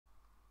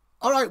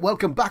Alright,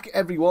 welcome back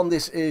everyone.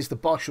 This is the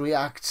BOSH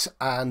Reacts,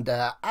 and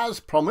as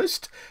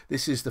promised,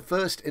 this is the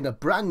first in a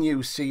brand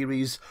new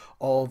series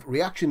of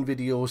reaction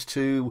videos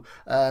to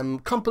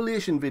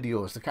compilation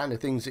videos, the kind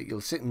of things that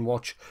you'll sit and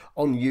watch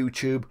on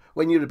YouTube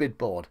when you're a bit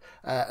bored.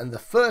 And the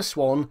first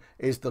one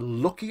is the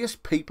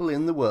luckiest people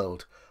in the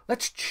world.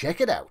 Let's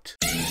check it out.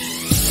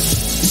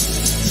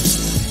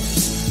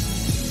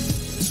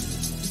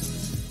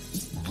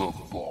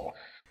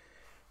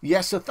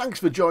 Yes, so thanks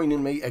for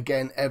joining me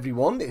again,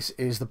 everyone. This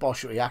is the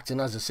BOSH React, and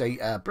as I say,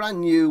 a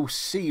brand new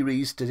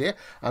series today.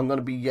 I'm going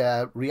to be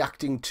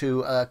reacting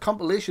to a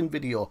compilation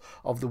video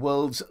of the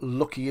world's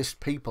luckiest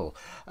people.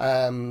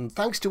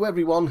 Thanks to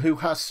everyone who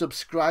has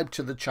subscribed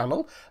to the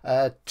channel.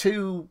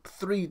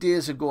 3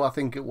 days ago, I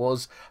think it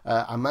was,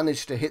 I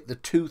managed to hit the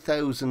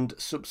 2,000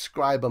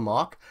 subscriber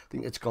mark. I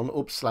think it's gone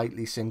up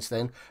slightly since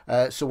then.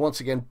 So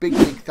once again, big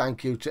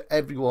thank you to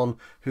everyone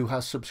who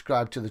has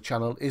subscribed to the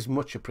channel. It is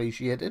much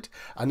appreciated.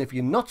 And if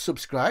you're not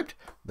subscribed,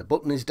 the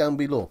button is down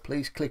below.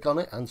 Please click on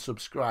it and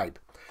subscribe.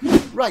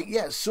 Right,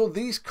 yes, so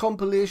these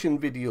compilation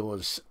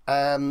videos,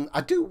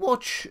 I do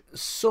watch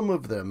some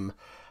of them,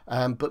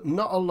 but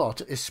not a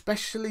lot,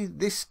 especially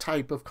this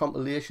type of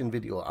compilation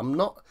video. I'm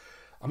not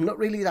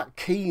really that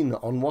keen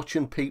on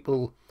watching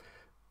people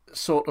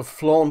sort of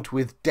flaunt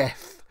with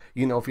death,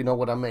 you know, if you know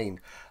what I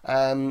mean.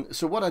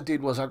 So what I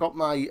did was I got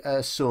my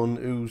son,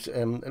 who's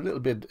a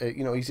little bit,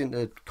 you know, he's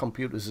into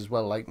computers as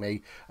well like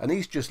me, and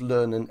he's just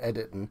learning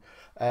editing.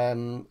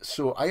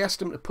 So I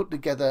asked him to put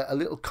together a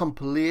little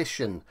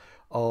compilation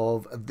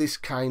of this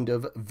kind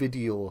of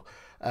video,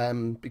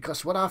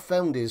 because what I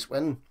found is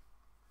when,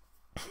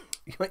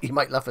 you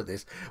might laugh at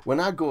this,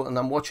 when I go and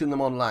I'm watching them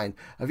online,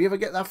 have you ever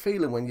get that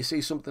feeling when you see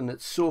something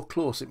that's so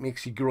close it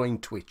makes your groin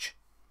twitch?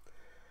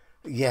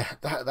 Yeah,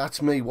 that's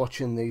me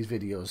watching these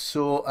videos.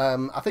 So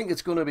I think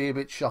it's going to be a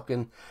bit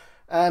shocking,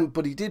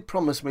 but he did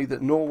promise me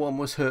that no one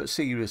was hurt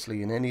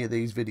seriously in any of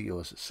these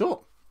videos.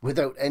 So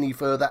without any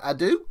further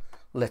ado,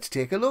 let's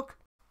take a look.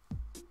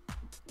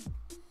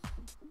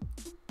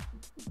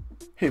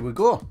 Here we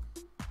go,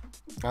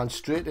 and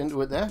straight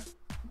into it there.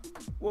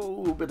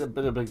 Whoa, bit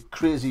of a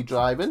crazy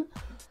driving.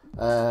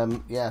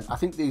 Yeah, I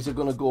think these are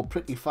going to go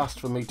pretty fast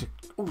for me to,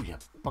 oh yeah,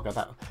 bugger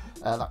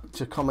that,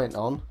 to comment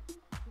on.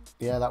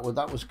 Yeah, that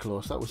was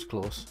close. That was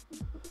close.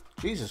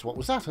 Jesus, what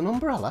was that? An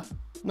umbrella?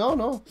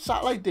 No,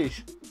 satellite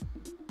dish.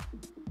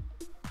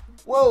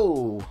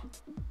 Whoa!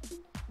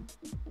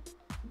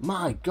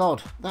 My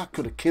God, that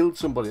could have killed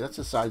somebody. That's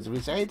the size of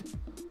his head.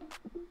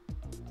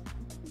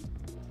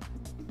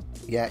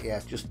 Yeah,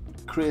 just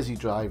crazy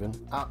driving.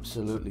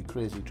 Absolutely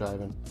crazy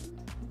driving.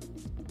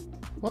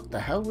 What the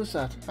hell was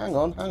that? Hang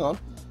on. I'm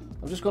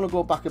just going to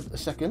go back a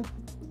second.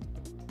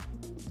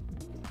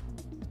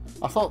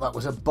 I thought that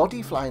was a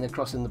body flying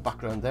across in the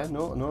background there.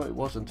 No, it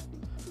wasn't.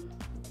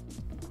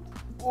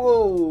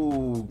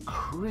 Whoa,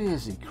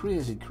 crazy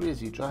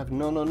driving.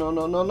 No.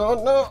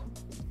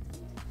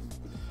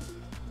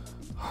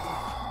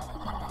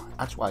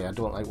 That's why I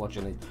don't like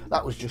watching it.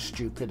 That was just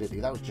stupidity.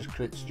 That was just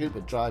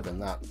stupid driving,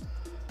 that.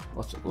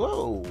 What's it?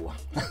 Whoa.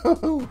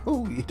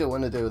 You don't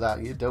want to do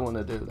that. You don't want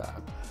to do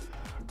that.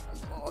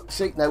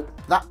 See, now,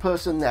 that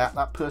person there,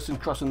 that person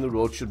crossing the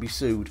road should be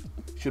sued.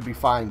 Should be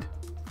fined.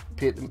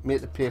 Made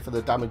to pay for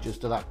the damages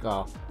to that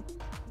car.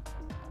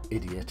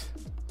 Idiot.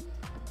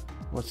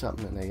 What's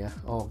happening here?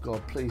 Oh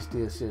God, please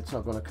dear say it's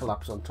not going to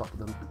collapse on top of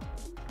them.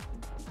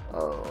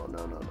 Oh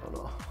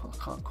no,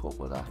 I can't cope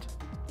with that.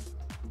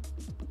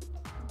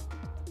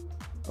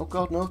 Oh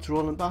God, no, it's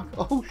rolling back.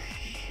 Oh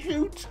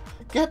shoot,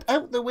 get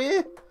out the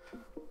way.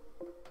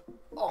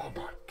 Oh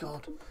my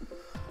God.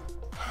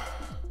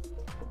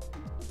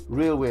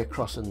 Railway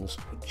crossings,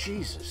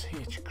 Jesus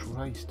H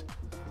Christ.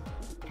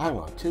 Hang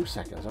on 2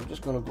 seconds, I'm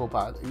just going to go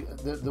back.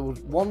 There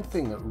was one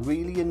thing that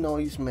really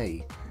annoys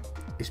me,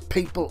 is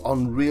people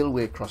on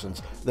railway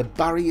crossings. The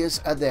barriers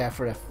are there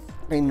for a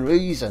f***ing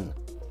reason.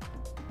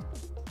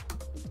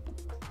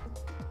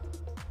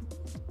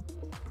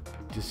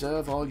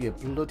 Deserve all you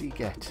bloody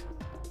get.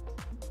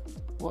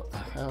 What the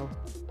hell?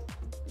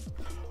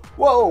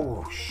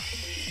 Whoa,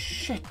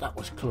 shit, that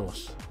was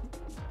close.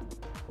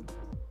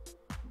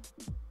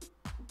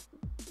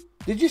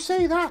 Did you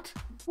see that?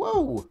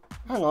 Whoa,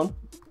 hang on.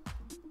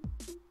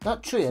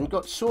 That train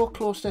got so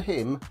close to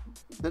him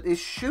that his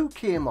shoe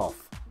came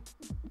off.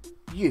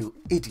 You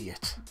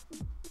idiot.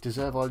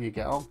 Deserve all you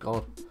get. Oh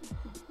God.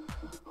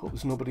 Hope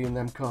there's nobody in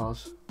them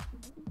cars.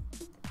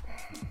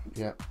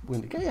 Yeah,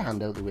 Windy, get your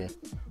hand out of the way.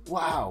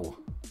 Wow.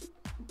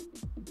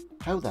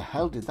 How the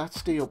hell did that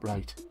stay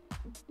upright?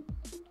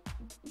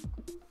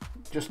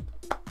 Just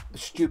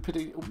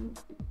stupidity.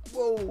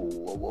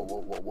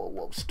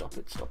 Whoa. Stop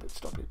it.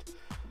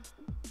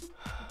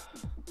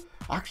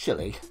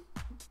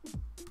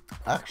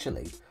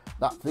 Actually,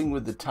 that thing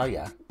with the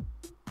tyre,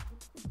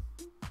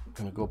 I'm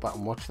going to go back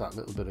and watch that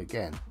little bit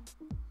again.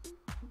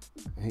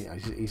 Yeah,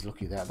 he's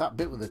lucky there. That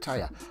bit with the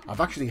tyre,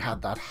 I've actually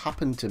had that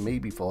happen to me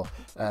before,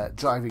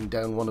 driving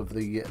down one of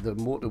the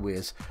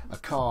motorways. A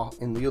car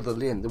in the other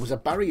lane, there was a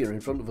barrier in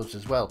front of us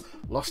as well,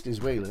 lost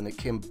his wheel and it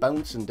came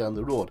bouncing down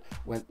the road,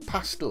 went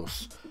past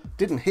us,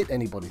 didn't hit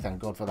anybody, thank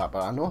God for that,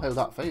 but I know how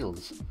that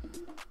feels.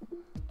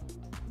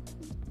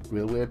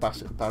 Railway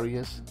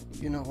barriers,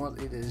 you know what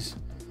it is.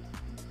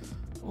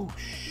 Oh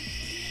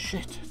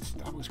shit,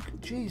 that was,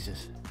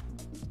 Jesus.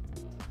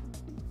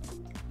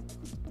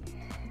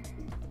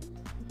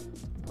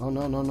 Oh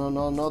no, no, no,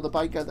 no, no, the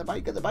biker, the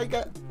biker, the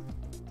biker.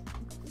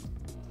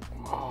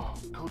 Oh,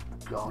 good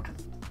God.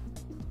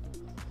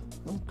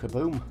 Oh,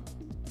 kaboom.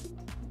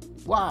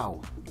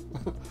 Wow.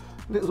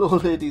 Little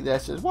old lady there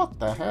says, what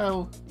the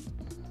hell?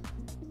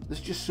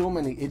 There's just so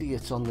many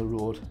idiots on the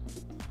road.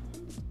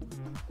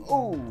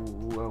 Oh,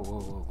 whoa, whoa,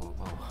 whoa,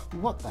 whoa, whoa.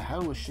 What the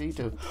hell was she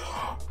doing?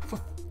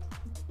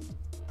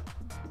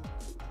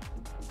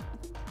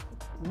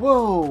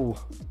 Whoa.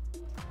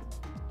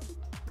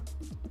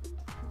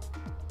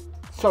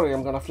 Sorry,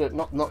 I'm going to have to,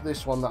 not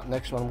this one, that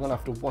next one, I'm going to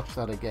have to watch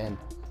that again.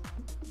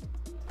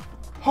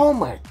 Oh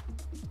my,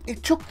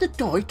 it took the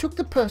door, it took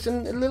the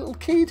person, a little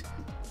kid.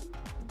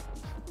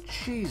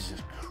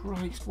 Jesus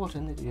Christ, what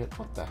an idiot.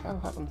 What the hell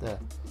happened there?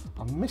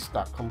 I missed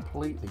that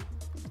completely.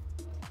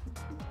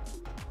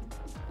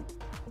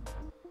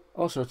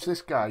 Also, it's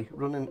this guy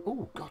running,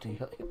 oh God, he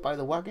got hit by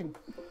the wagon.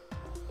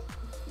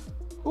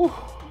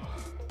 Oh.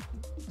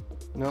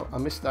 No, I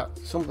missed that.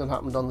 Something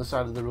happened on the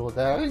side of the road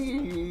there.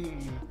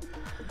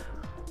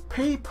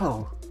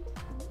 People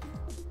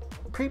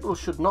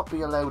should not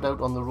be allowed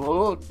out on the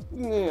road.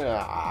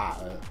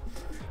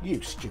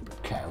 You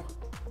stupid cow.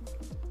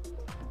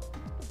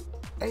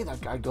 Hey, that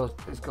guy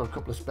has got a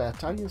couple of spare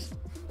tyres.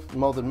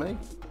 More than me.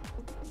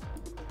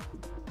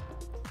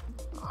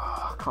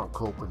 Oh, I can't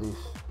cope with this.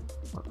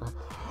 What the...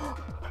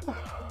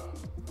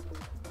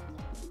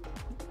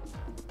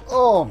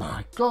 Oh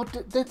my God,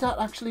 did that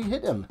actually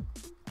hit him?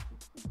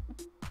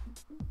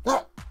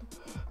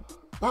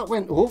 That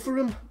went over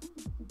him.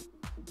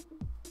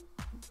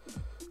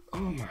 Oh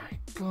my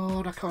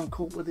God, I can't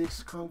cope with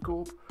this, can't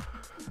cope.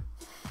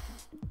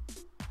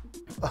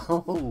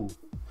 Oh.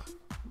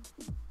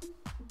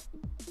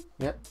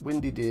 Yep,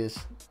 windy days.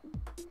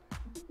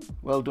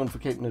 Well done for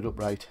keeping it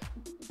upright.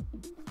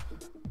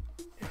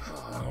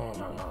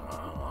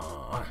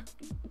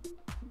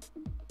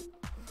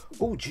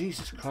 Oh,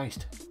 Jesus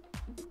Christ.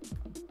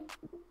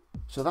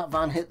 So that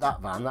van hit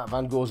that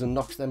van goes and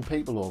knocks them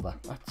people over.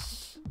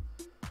 That's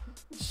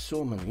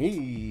so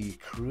many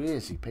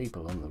crazy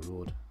people on the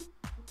road.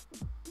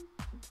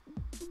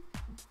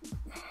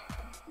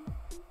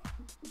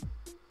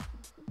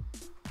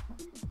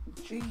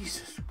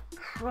 Jesus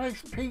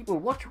Christ, people,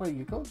 watch where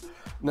you go.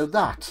 Now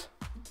that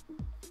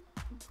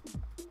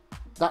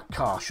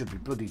car should be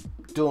bloody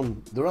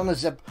done. They're on a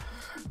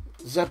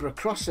zebra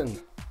crossing.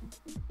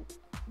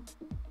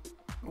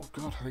 Oh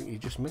God, I think you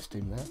just missed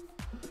him there.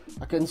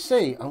 I can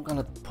see, I'm going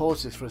to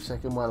pause this for a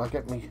second while I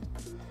get me...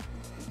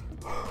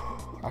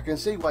 I can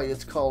see why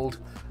it's called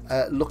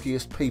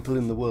luckiest people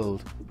in the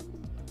world.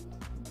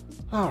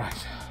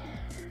 Alright.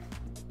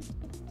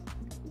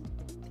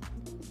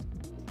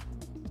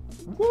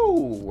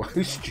 Whoa,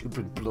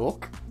 stupid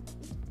bloke.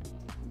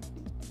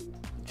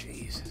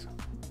 Jesus.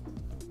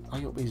 I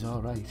hope he's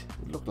alright.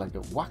 It looked like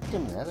it whacked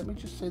him there. Let me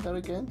just say that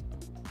again.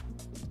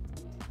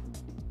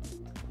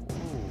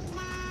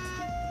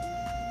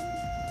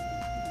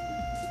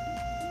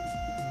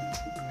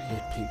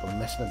 People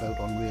messing about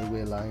on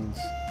railway lines.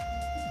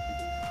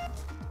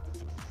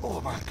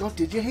 Oh my God,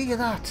 did you hear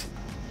that?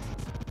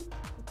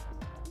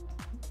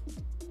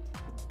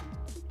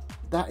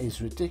 That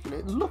is ridiculous.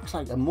 It looks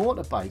like a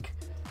motorbike.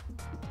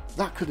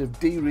 That could have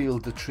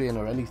derailed the train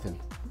or anything.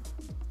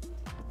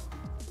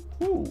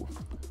 Ooh,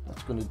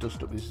 that's going to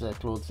dust up his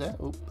clothes there.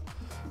 Oh,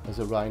 there's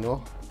a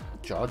rhino,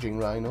 charging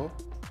rhino.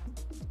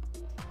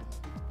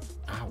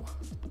 Ow.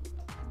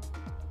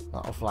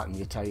 That'll flatten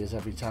your tyres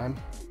every time.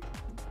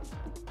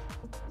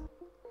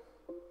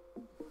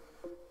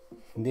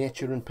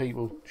 Nature and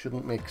people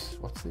shouldn't mix.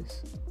 What's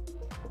this?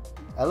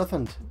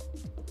 Elephant.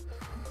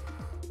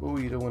 Oh,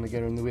 you don't want to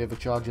get in the way of a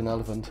charging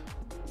elephant.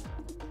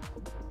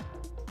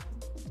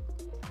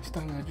 He's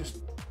standing there just...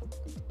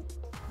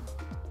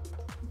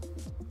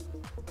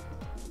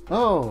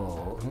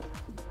 Oh,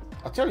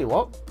 I'll tell you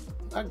what,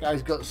 that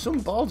guy's got some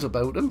balls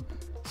about him,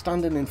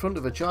 standing in front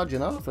of a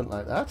charging elephant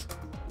like that.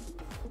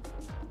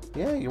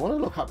 Yeah, you want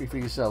to look happy for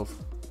yourself.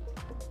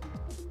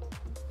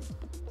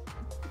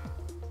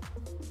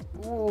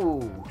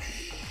 Oh,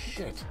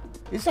 shit.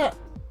 Is that...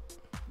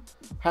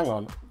 Hang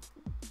on.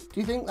 Do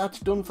you think that's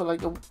done for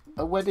like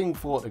a wedding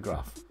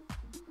photograph?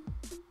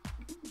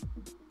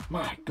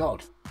 My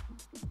God.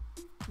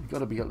 You've got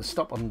to be able to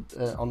stop on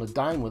a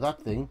dime with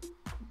that thing.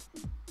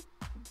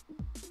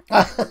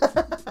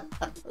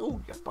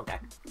 Oh, you bugger.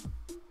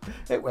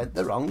 It went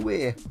the wrong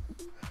way.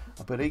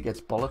 I bet he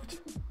gets bollocked.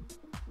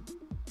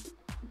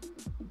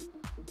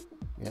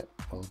 Yeah,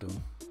 well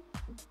done.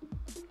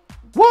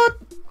 What?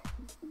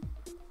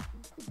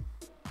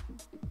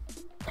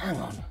 Hang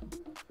on.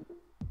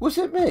 Was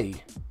it me?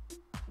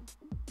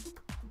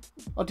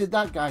 Or did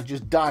that guy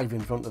just dive in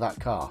front of that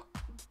car?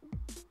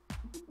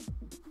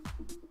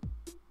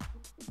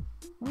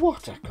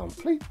 What a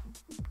complete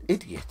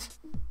idiot.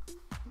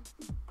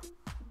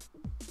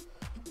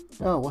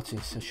 Oh, what's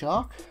this? A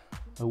shark?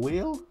 A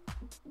whale?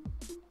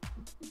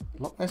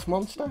 Loch Ness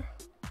Monster?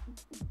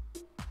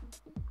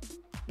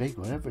 Big,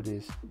 whatever it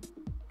is.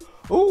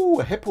 Oh,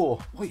 a hippo.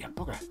 Oh, yeah,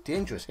 bugger.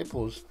 Dangerous.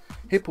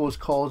 Hippos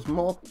cause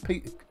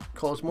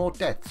more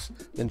deaths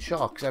than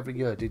sharks every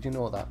year. Did you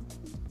know that?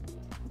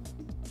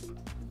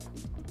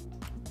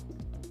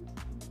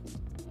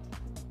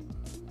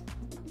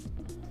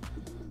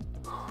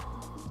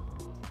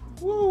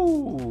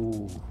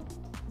 Woo!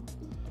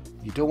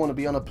 You don't want to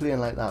be on a plane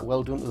like that.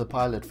 Well done to the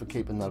pilot for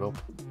keeping that up.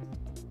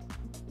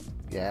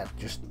 Yeah,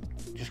 just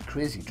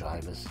crazy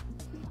drivers.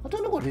 I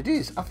don't know what it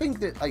is. I think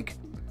that, like,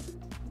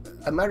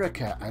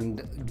 America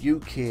and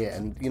UK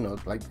and, you know,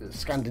 like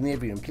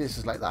Scandinavia and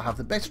places like that have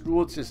the best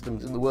road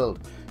systems in the world.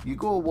 You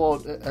go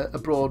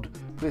abroad,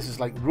 places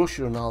like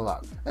Russia and all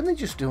that, and they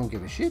just don't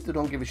give a shit. They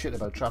don't give a shit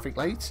about traffic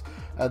lights.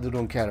 They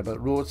don't care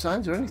about road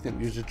signs or anything.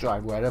 You just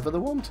drive wherever they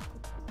want.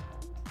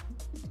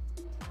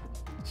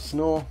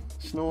 Snow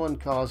and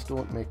cars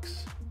don't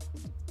mix.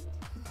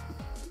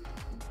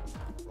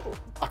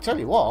 I tell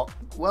you what,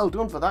 well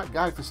done for that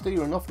guy for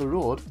steering off the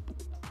road.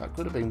 That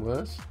could have been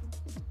worse.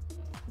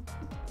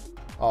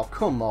 Oh,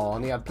 come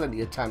on, he had plenty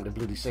of time to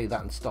bloody say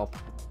that and stop.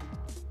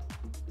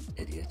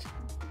 Idiot.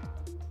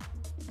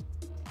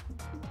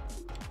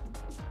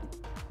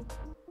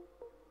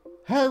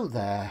 How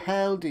the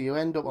hell do you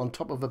end up on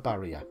top of a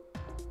barrier?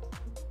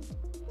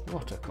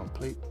 What a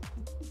complete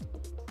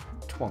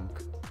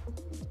twonk.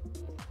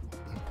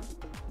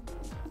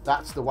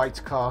 That's the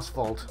white car's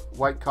fault.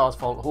 White car's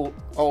fault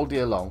all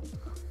day long.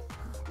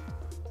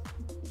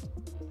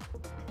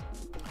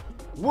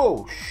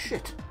 Whoa,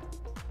 shit.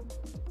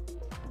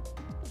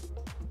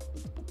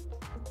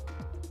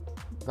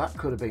 That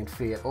could have been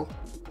fatal.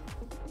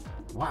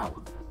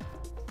 Wow.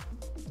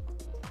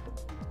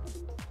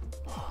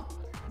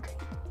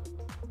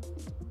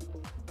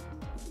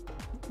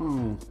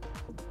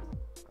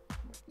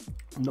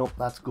 Nope,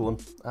 that's going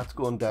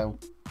down.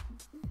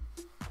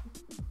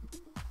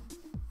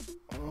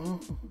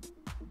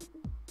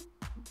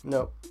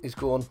 No, it's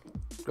going.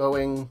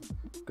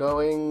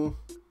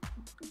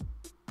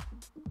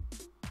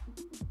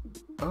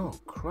 Oh,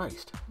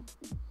 Christ.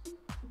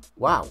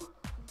 Wow.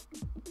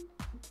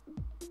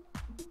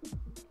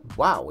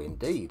 Wow,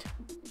 indeed.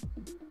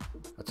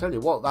 I tell you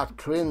what, that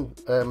crane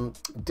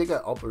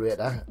digger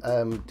operator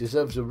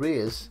deserves a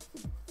raise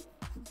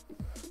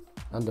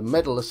and a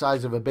medal the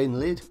size of a bin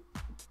lid.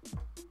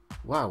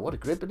 Wow, what a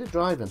great bit of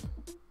driving.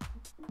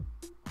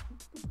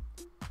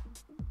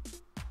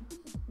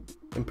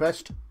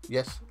 Impressed?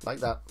 Yes, like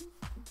that.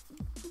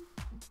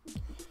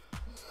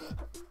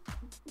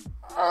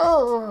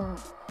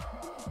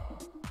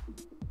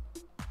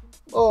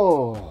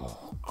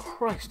 Oh,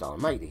 Christ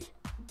almighty.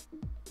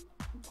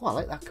 Oh, I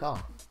like that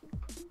car.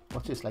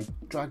 What's this, like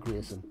drag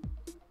racing?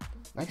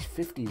 Nice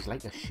 50s,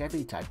 like a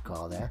Chevy type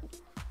car there.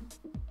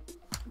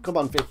 Come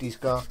on, 50s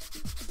car.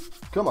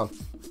 Come on,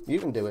 you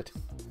can do it.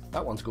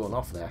 That one's going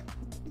off there.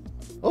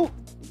 Oh,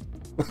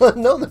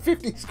 no, the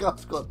 50s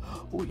car's gone.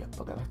 Oh, yeah,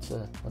 bugger, that's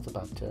a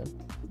bad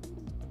turn.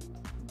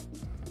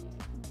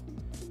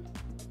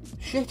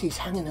 Shit, he's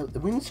hanging out the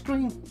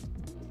windscreen.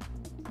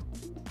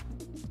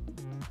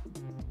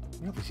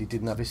 He obviously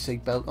didn't have his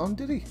seatbelt on,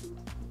 did he?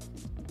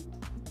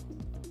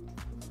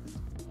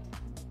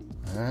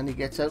 And he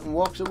gets out and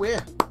walks away.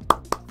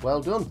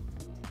 Well done.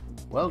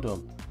 Well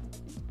done.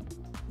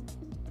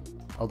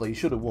 Although you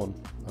should have won.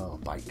 Oh,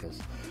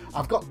 bikers.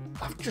 I've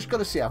just got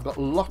to say, I've got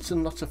lots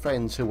and lots of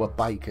friends who are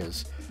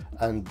bikers,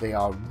 and they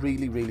are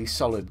really, really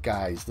solid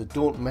guys that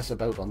don't mess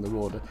about on the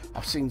road.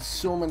 I've seen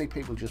so many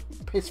people just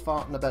piss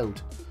farting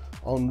about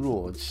on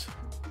roads.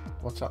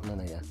 What's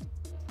happening here?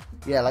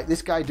 Yeah, like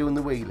this guy doing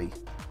the wheelie.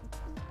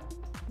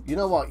 You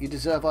know what? You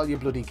deserve all you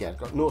bloody get.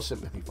 Got no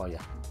sympathy for you.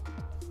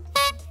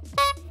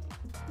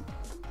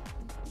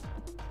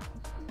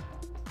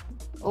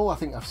 Oh, I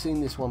think I've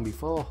seen this one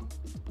before.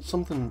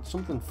 Something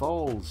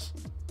falls.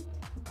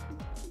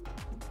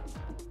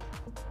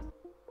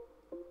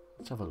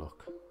 Let's have a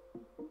look.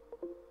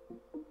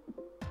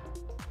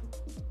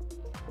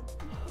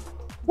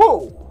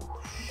 Whoa!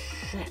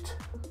 Shit.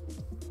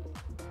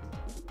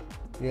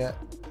 Yeah.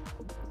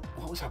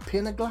 What was that?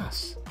 Pane of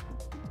glass?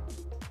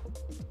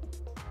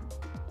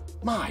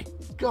 My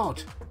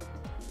God.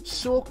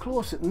 So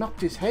close it knocked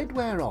his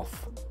headwear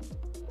off.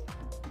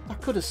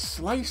 That could have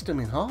sliced him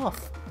in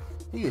half.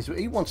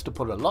 He wants to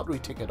put a lottery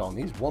ticket on.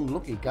 He's one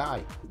lucky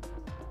guy.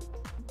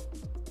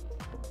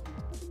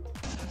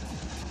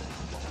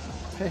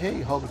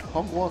 Hey,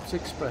 Hogwarts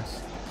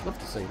Express. Love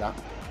to see that.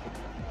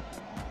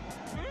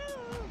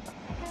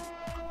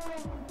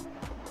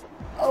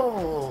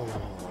 Oh,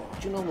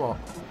 do you know what?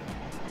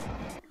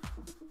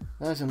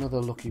 There's another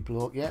lucky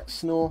bloke. Yeah,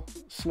 snow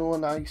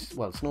and ice.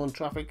 Well, snow and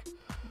traffic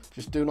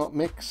just do not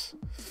mix.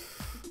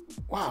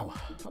 Wow,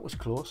 that was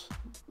close.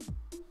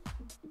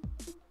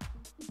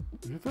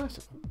 Reverse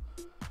it.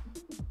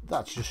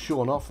 That's just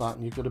showing off that,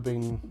 and you could have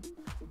been...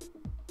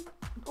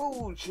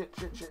 Oh, shit.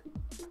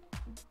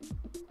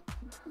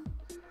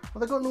 Well,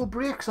 they've got no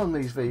brakes on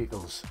these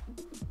vehicles.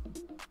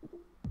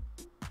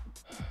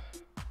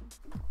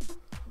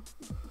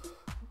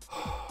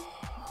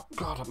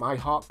 God, my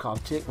heart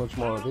can't take much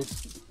more of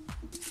this.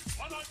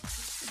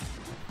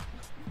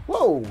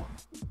 Whoa!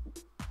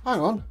 Hang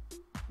on.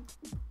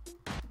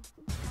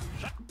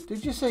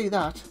 Did you see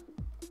that?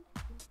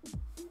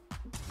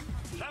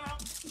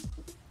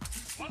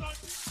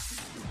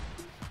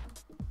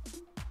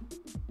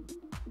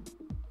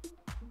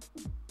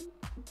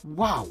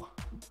 Wow.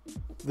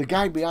 The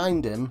guy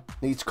behind him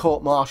needs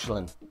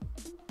court-martialing.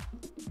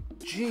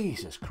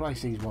 Jesus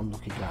Christ, he's one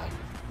lucky guy.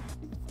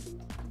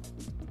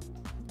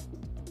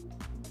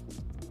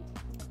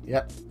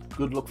 Yep,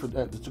 good luck for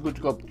that. It's a good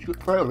job.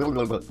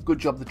 Good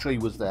job the tree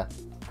was there.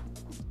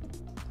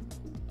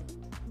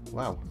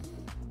 Wow.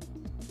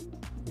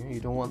 Yeah, you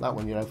don't want that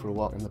when you're out for a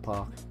walk in the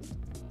park.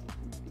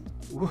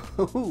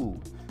 Woohoo!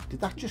 Did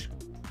that just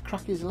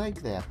crack his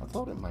leg there? I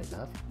thought it might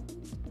have.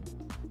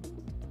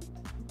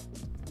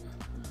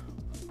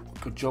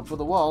 Good job for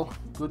the wall.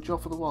 Good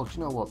job for the wall. Do you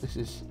know what this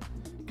is?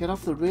 Get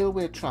off the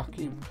railway track.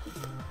 You...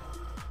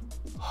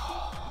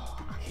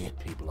 I hate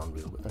people on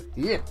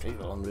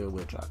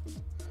railway tracks.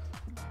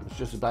 It's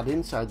just about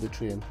inside the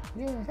train.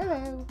 Yeah,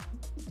 hello.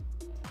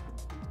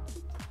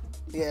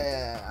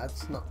 Yeah,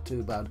 that's not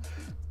too bad.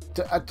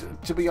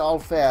 To be all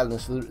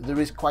fairness, there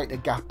is quite a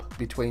gap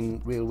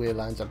between railway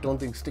lines. I don't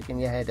think sticking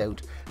your head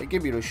out, it'd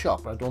give you a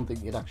shock, but I don't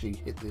think you'd actually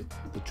hit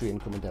the train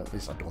coming down. At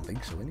least I don't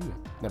think so anyway.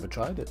 Never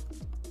tried it.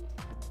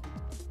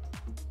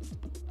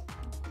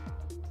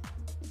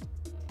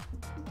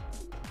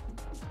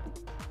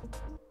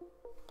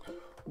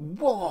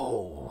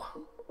 Whoa!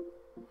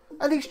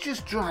 And he's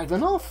just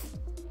driving off.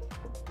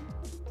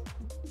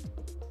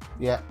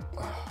 Yeah.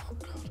 Oh,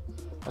 God.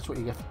 That's what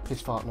you get for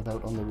piss farting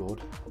about on the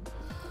road.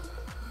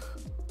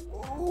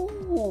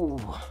 Ooh.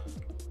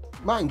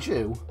 Mind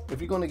you, if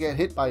you're going to get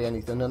hit by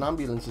anything, an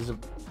ambulance is a...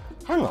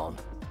 Hang on.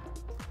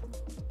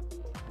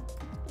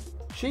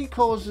 She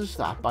causes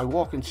that by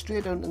walking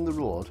straight out in the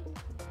road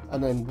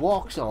and then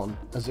walks on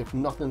as if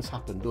nothing's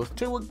happened. Those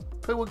two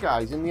poor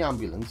guys in the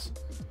ambulance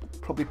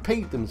probably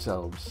peed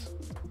themselves.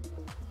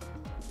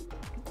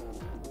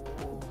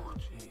 Oh,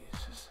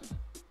 Jesus.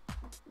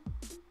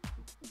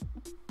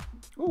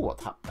 Oh, what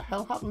the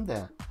hell happened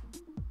there?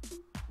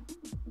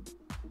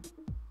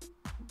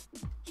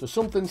 So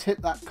something's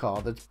hit that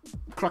car that's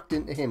cracked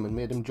into him and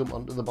made him jump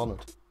onto the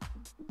bonnet.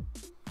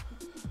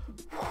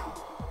 Do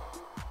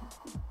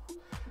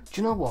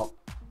you know what?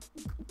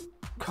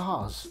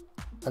 Cars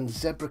and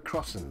zebra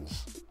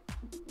crossings,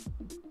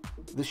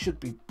 they should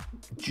be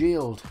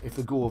jailed if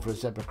they go over a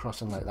zebra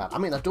crossing like that. I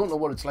mean, I don't know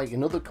what it's like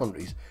in other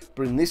countries,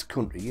 but in this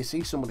country, you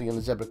see somebody on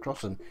a zebra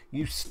crossing,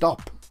 you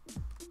stop.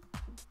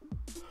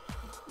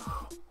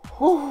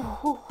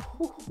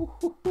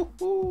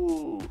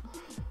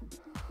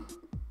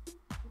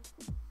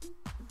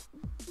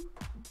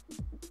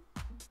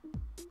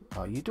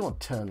 Oh, you don't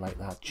turn like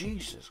that.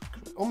 Jesus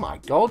Christ. Oh my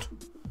God.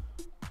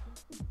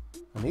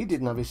 And he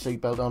didn't have his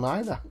seatbelt on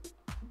either.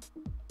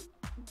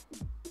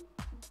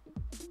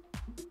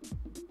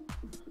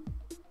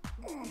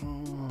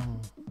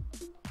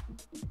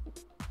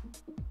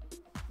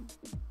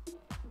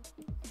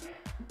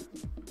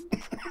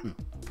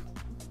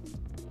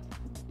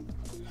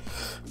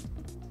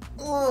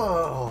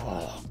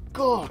 Oh,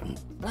 Gordon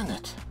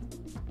Bennett.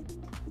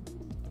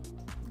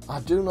 I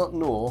do not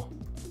know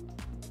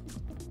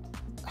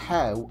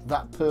how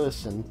that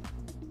person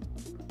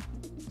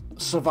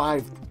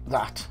survived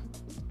that,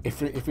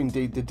 if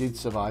indeed they did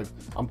survive.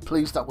 I'm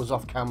pleased that was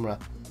off camera,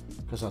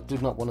 because I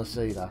did not want to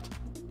see that.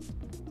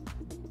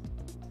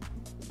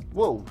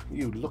 Whoa,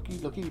 you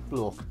lucky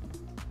bloke.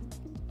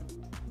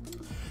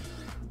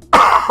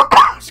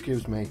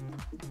 Excuse me.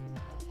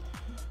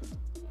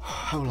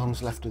 How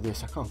long's left of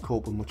this? I can't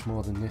cope with much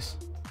more than this.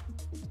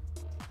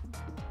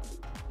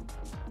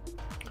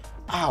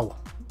 Ow!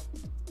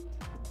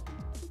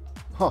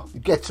 Huh, he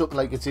gets up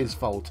like it's his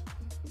fault.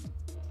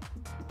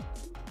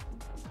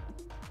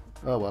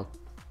 Oh well.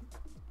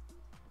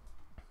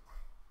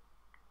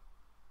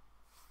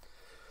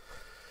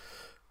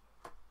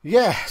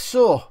 Yeah,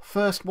 so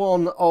first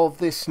one of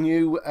this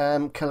new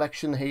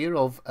collection here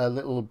of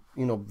little,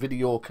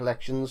 video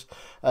collections.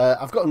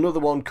 I've got another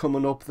one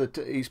coming up that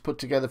he's put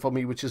together for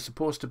me, which is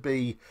supposed to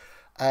be,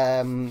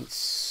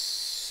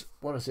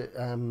 what is it,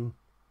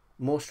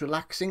 most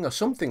relaxing or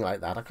something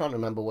like that. I can't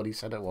remember what he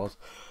said it was,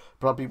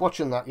 but I'll be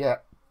watching that. Yeah,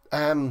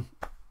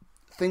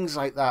 things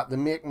like that, they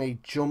make me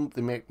jump,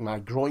 they make my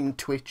groin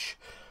twitch.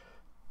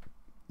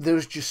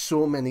 There's just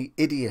so many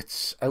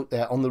idiots out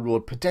there on the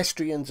road,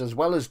 pedestrians as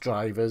well as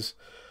drivers,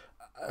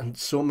 and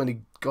so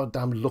many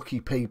goddamn lucky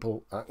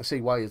people. I can see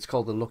why it's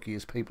called the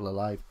luckiest people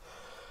alive.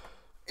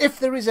 If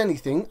there is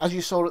anything, as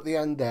you saw at the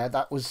end there,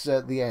 that was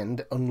the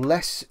end,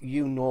 unless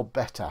you know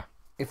better.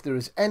 If there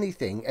is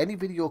anything, any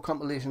video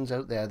compilations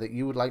out there that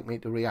you would like me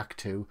to react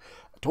to,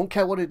 I don't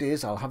care what it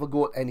is, I'll have a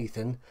go at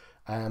anything.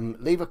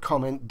 leave a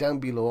comment down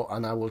below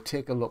and I will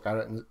take a look at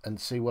it and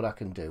see what I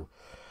can do.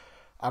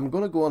 I'm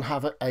going to go and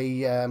have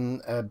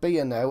a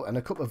beer now and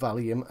a cup of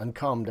Valium and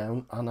calm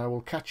down, and I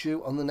will catch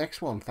you on the next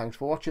one. Thanks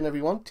for watching,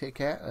 everyone. Take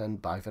care and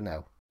bye for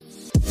now.